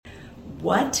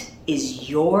What is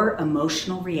your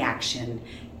emotional reaction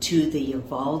to the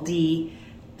Uvalde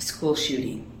school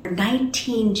shooting?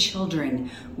 19 children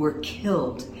were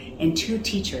killed and 2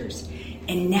 teachers,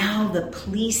 and now the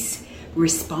police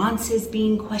response is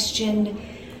being questioned.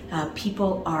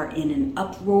 People are in an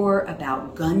uproar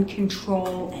about gun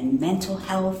control and mental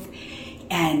health,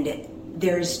 and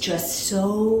there's just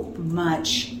so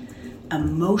much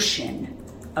emotion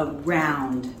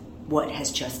around what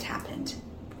has just happened.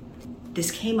 This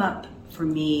came up for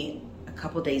me a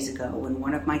couple days ago when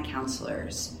one of my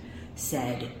counselors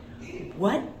said,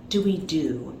 what do we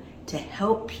do to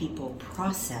help people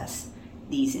process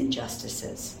these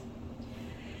injustices?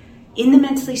 In the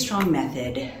Mentally Strong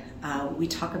Method, we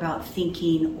talk about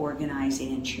thinking,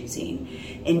 organizing, and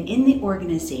choosing. And in the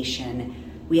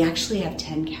organization, we actually have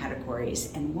 10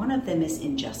 categories, and one of them is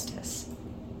injustice.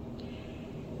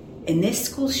 In this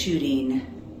school shooting,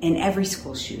 and every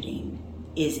school shooting,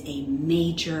 is a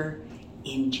major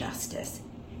injustice.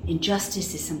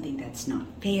 Injustice is something that's not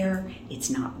fair, it's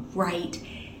not right,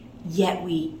 yet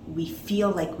we feel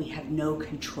like we have no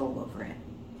control over it.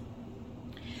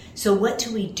 So what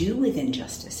do we do with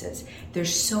injustices?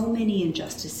 There's so many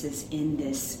injustices in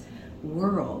this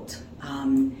world.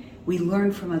 We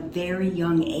learn from a very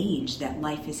young age that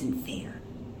life isn't fair.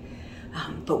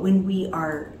 But when we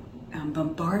are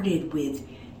bombarded with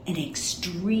an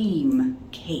extreme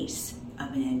case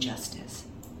of an injustice,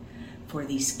 for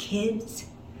these kids,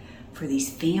 for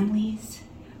these families,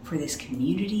 for this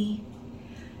community,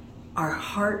 our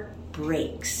heart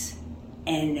breaks,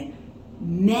 and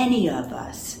many of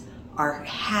us are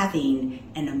having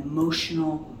an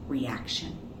emotional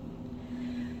reaction.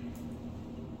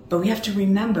 But we have to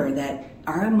remember that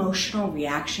our emotional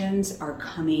reactions are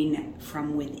coming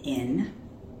from within.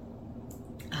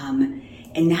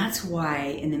 And that's why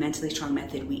in the Mentally Strong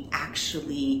Method, we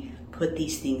actually put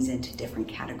these things into different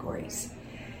categories.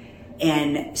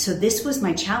 And so this was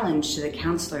my challenge to the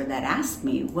counselor that asked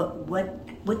me,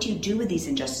 what do you do with these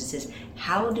injustices?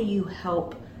 How do you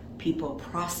help people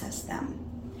process them?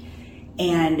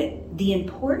 And the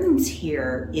importance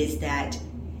here is that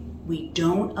we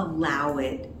don't allow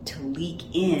it to leak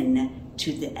in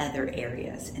to the other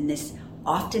areas. And this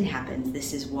often happens.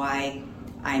 This is why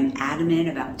I'm adamant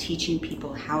about teaching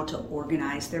people how to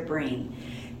organize their brain,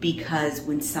 because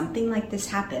when something like this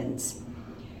happens,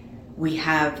 we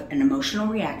have an emotional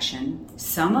reaction,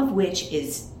 some of which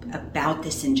is about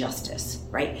this injustice,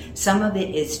 right? Some of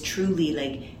it is truly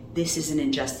like, this is an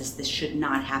injustice, this should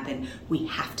not happen, we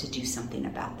have to do something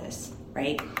about this,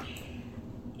 right?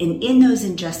 And in those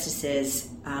injustices,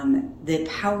 the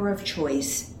power of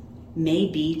choice may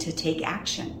be to take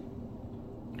action.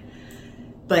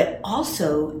 But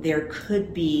also there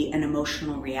could be an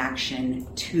emotional reaction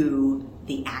to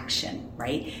the action,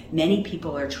 right? Many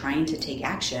people are trying to take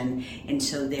action, and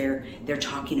so they're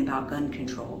talking about gun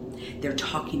control, they're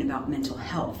talking about mental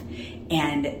health,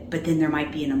 but then there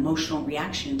might be an emotional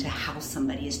reaction to how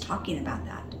somebody is talking about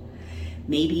that.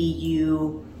 Maybe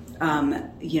you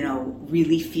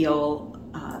really feel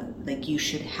like you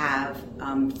should have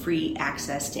free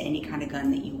access to any kind of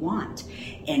gun that you want,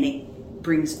 and it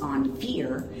brings on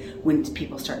fear when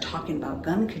people start talking about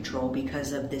gun control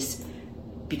because of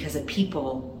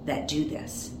people that do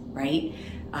this, right?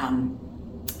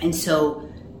 And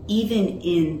so even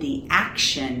in the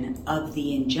action of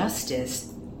the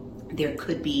injustice, there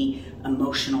could be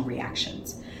emotional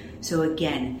reactions. So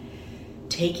again,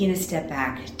 taking a step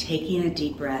back, taking a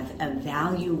deep breath,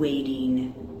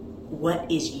 evaluating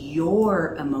what is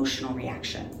your emotional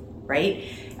reaction, right?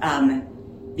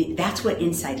 That's what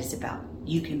insight is about.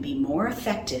 You can be more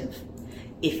effective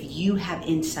if you have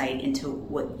insight into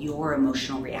what your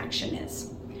emotional reaction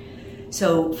is.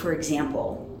 So, for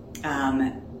example,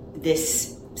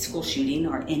 this school shooting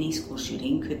or any school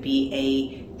shooting could be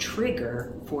a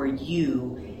trigger for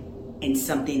you in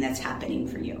something that's happening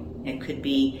for you. It could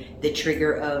be the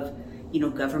trigger of,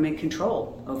 government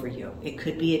control over you. It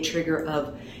could be a trigger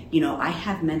of, I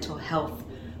have mental health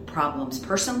problems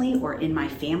personally or in my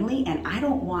family, and I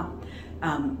don't want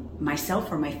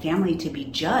myself or my family to be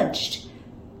judged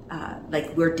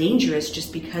like we're dangerous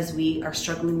just because we are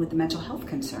struggling with a mental health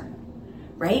concern,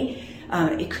 right?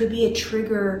 It could be a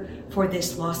trigger for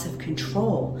this loss of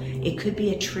control. It could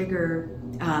be a trigger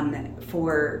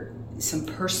for some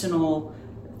personal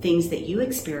things that you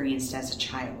experienced as a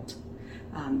child.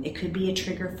 It could be a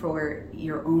trigger for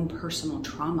your own personal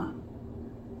trauma.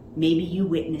 Maybe you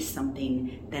witnessed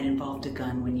something that involved a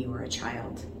gun when you were a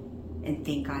child, and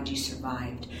thank God you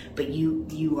survived, but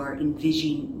you are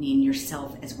envisioning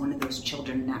yourself as one of those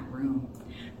children in that room,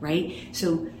 right?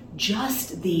 So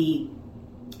just the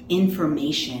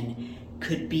information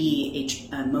could be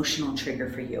an emotional trigger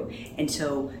for you. And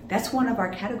so that's one of our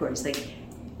categories. Like,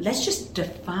 let's just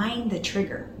define the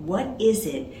trigger. What is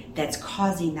it that's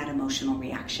causing that emotional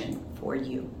reaction for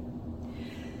you?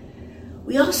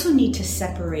 We also need to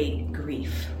separate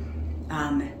grief.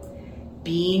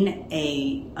 Being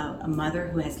a mother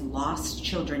who has lost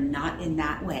children, not in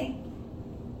that way,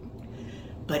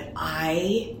 but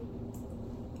I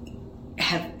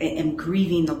am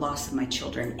grieving the loss of my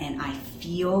children, and I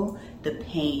feel the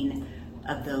pain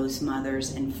of those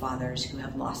mothers and fathers who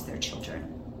have lost their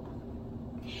children.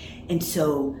 And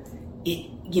so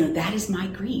that is my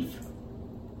grief.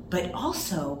 But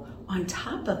also on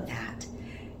top of that,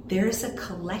 there is a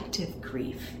collective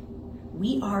grief.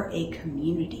 We are a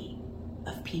community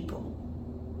of people.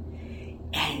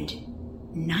 And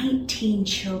 19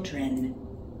 children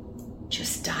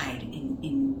just died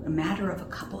in a matter of a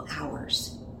couple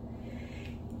hours.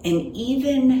 And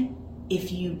even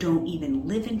if you don't even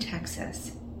live in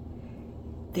Texas,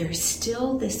 there's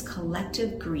still this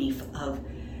collective grief of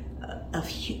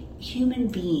human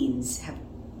beings have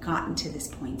gotten to this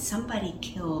point. Somebody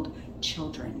killed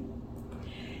children.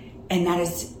 And that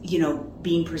is,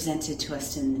 being presented to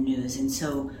us in the news. And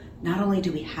so not only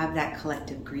do we have that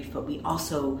collective grief, but we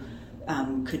also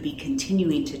could be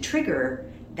continuing to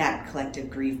trigger that collective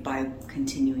grief by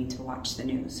continuing to watch the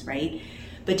news, right?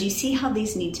 But do you see how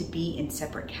these need to be in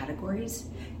separate categories?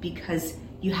 Because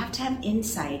you have to have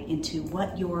insight into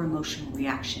what your emotional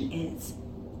reaction is.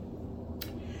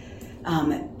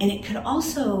 And it could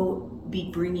also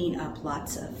be bringing up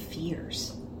lots of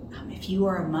fears. If you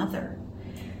are a mother,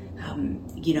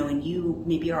 and you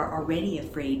maybe are already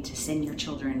afraid to send your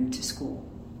children to school,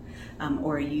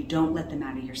 or you don't let them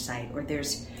out of your sight, or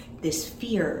there's this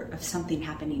fear of something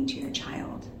happening to your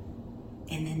child,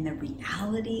 and then the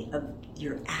reality of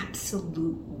your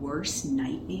absolute worst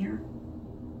nightmare,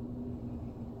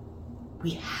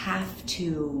 we have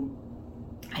to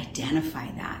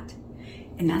identify that.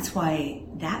 And that's why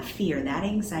that fear, that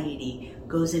anxiety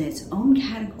goes in its own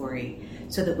category,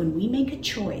 so that when we make a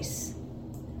choice,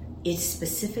 it's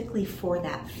specifically for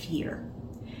that fear,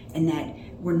 and that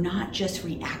we're not just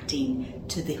reacting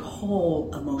to the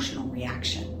whole emotional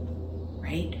reaction,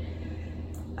 right?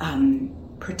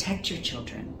 Protect your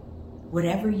children.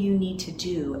 Whatever you need to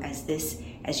do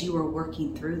as you are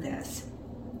working through this,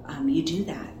 you do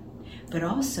that. But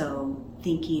also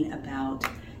thinking about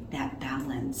that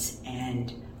balance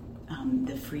and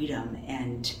the freedom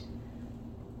and,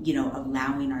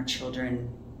 allowing our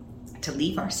children to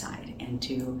leave our side and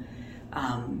to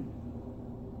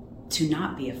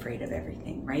not be afraid of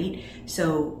everything, right?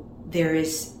 So there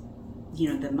is,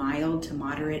 the mild to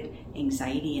moderate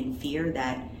anxiety and fear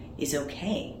that is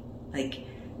okay. Like,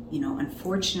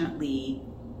 unfortunately,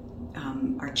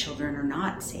 our children are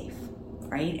not safe,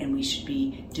 right? And we should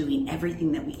be doing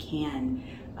everything that we can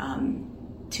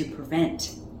to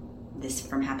prevent this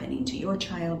from happening to your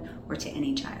child or to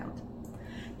any child.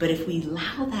 But if we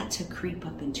allow that to creep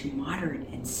up into moderate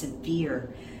and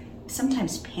severe,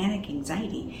 sometimes panic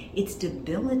anxiety, it's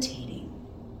debilitating.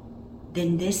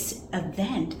 Then this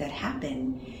event that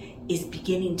happened is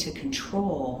beginning to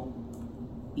control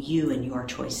you and your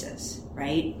choices,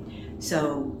 right?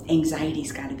 So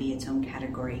anxiety's got to be its own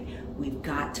category. We've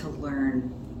got to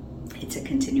learn it's a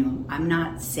continuum. I'm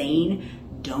not saying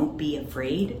don't be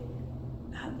afraid.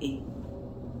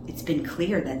 It's been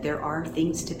clear that there are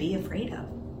things to be afraid of.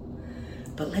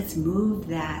 But let's move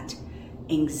that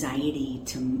anxiety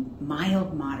to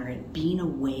mild, moderate, being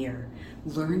aware,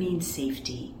 learning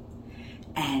safety,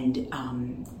 and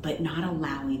but not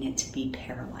allowing it to be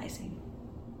paralyzing.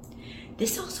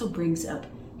 This also brings up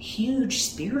huge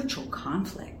spiritual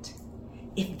conflict.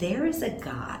 If there is a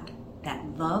God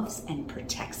that loves and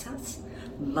protects us,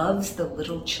 loves the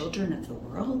little children of the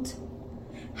world,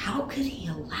 how could he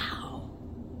allow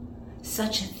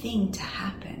such a thing to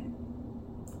happen?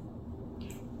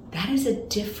 That is a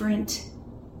different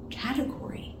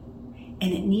category,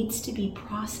 and it needs to be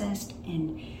processed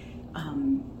and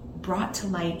brought to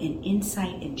light in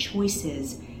insight and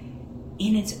choices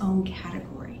in its own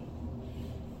category.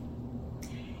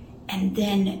 And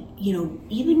then,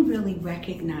 even really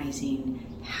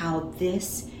recognizing how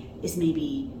this is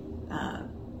maybe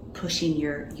pushing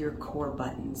your core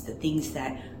buttons, the things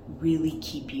that really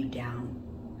keep you down.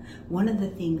 One of the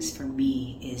things for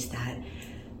me is that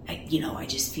I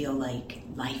just feel like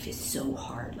life is so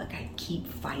hard. Like I keep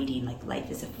fighting, like life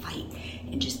is a fight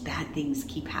and just bad things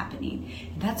keep happening.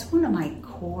 And that's one of my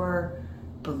core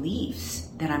beliefs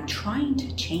that I'm trying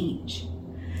to change.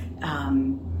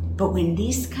 But when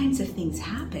these kinds of things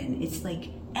happen, it's like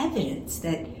evidence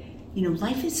that,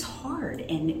 life is hard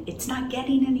and it's not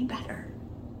getting any better.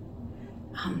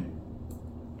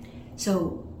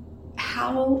 So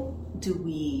how do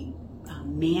we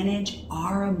manage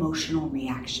our emotional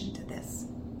reaction to this?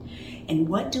 And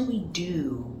what do we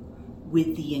do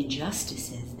with the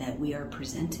injustices that we are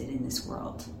presented in this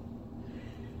world?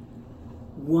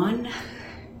 One,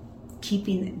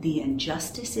 keeping the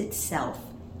injustice itself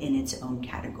in its own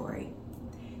category,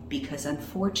 because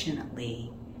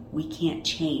unfortunately, we can't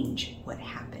change what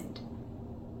happened.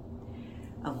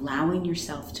 Allowing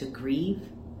yourself to grieve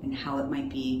and how it might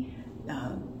be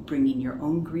bringing your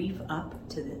own grief up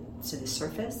to the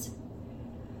surface.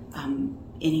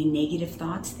 Any negative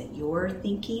thoughts that you're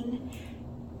thinking,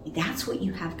 that's what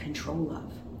you have control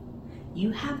of.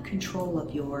 You have control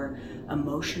of your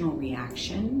emotional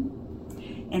reaction.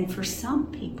 And for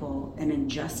some people, an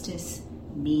injustice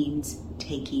means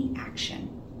taking action.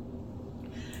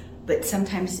 But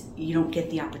sometimes you don't get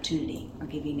the opportunity. I'll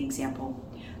give you an example.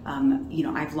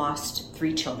 I've lost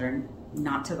 3 children,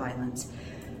 not to violence,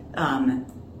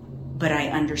 but I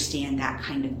understand that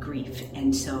kind of grief.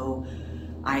 And so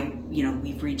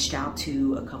we've reached out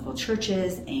to a couple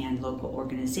churches and local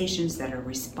organizations that are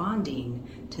responding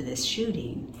to this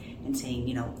shooting and saying,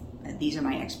 these are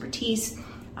my expertise.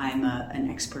 I'm an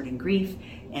expert in grief,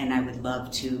 and I would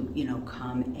love to,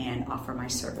 come and offer my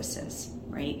services,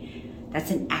 right?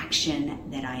 That's an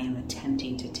action that I am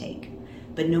attempting to take,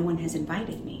 but no one has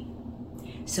invited me.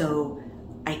 So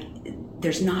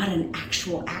there's not an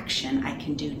actual action I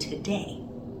can do today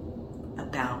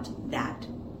about that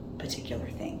particular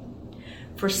thing.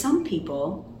 For some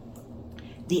people,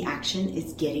 the action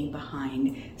is getting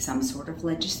behind some sort of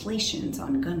legislations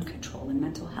on gun control and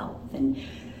mental health, and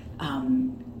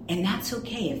that's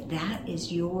okay. If that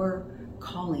is your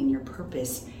calling, your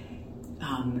purpose,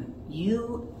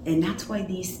 and that's why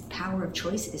this power of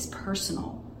choice is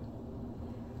personal.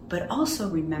 But also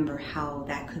remember how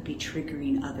that could be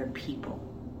triggering other people,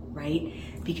 right?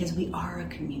 Because we are a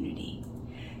community.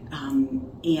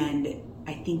 And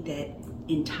I think that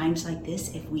in times like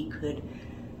this, if we could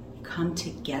come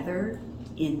together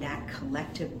in that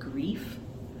collective grief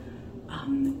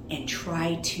and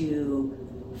try to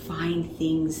find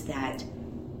things that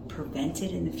prevent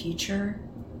it in the future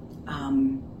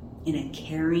in a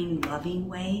caring, loving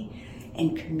way,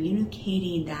 and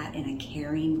communicating that in a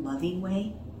caring, loving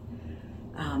way.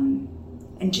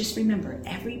 And just remember,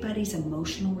 everybody's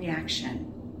emotional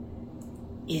reaction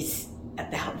is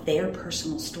about their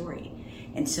personal story.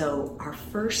 And so our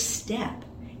first step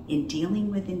in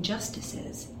dealing with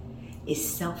injustices is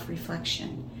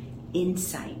self-reflection,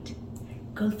 insight.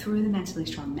 Go through the Mentally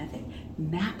Strong method.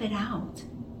 Map it out.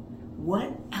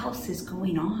 What else is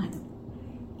going on?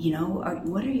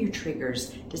 What are your triggers?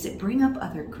 Does it bring up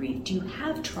other grief? Do you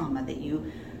have trauma that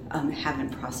you haven't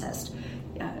processed?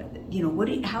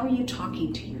 How are you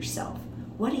talking to yourself?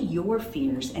 What are your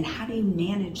fears, and how do you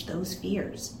manage those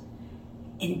fears?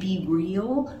 And be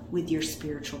real with your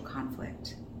spiritual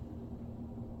conflict.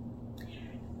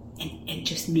 And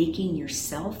just making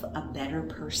yourself a better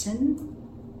person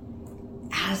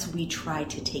as we try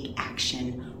to take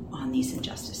action on these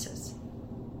injustices.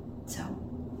 So,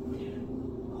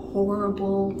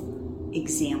 horrible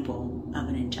example of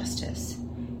an injustice.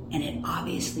 And it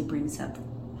obviously brings up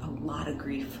a lot of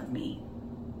grief for me.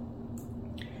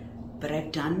 But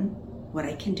I've done what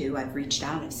I can do. I've reached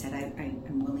out. I've said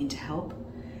I'm willing to help.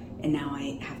 And now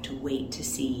I have to wait to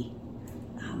see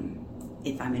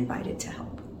if I'm invited to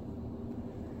help.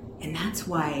 And that's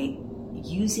why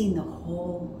using the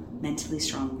whole Mentally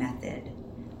Strong method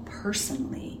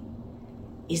personally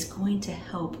is going to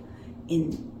help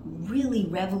in really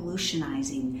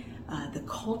revolutionizing the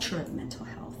culture of mental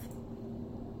health.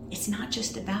 It's not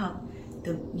just about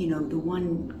the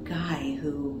one guy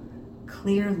who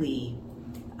clearly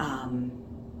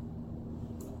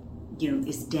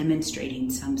is demonstrating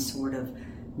some sort of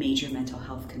major mental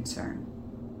health concern.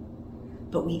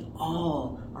 But we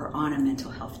all are on a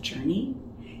mental health journey,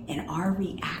 and our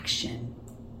reaction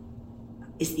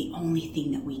is the only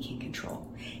thing that we can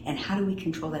control. And how do we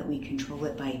control that? We control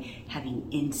it by having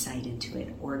insight into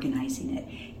it, organizing it,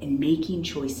 and making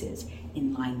choices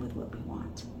in line with what we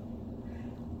want.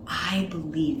 I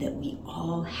believe that we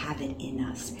all have it in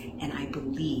us, and I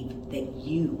believe that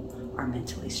you are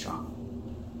mentally strong.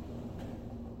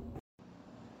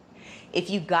 If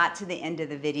you got to the end of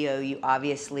the video, you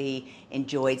obviously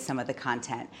enjoyed some of the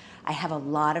content. I have a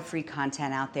lot of free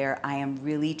content out there. I am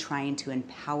really trying to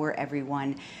empower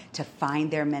everyone to find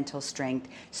their mental strength.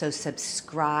 So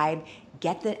subscribe,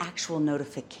 get the actual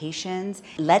notifications.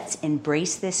 Let's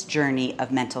embrace this journey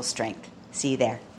of mental strength. See you there.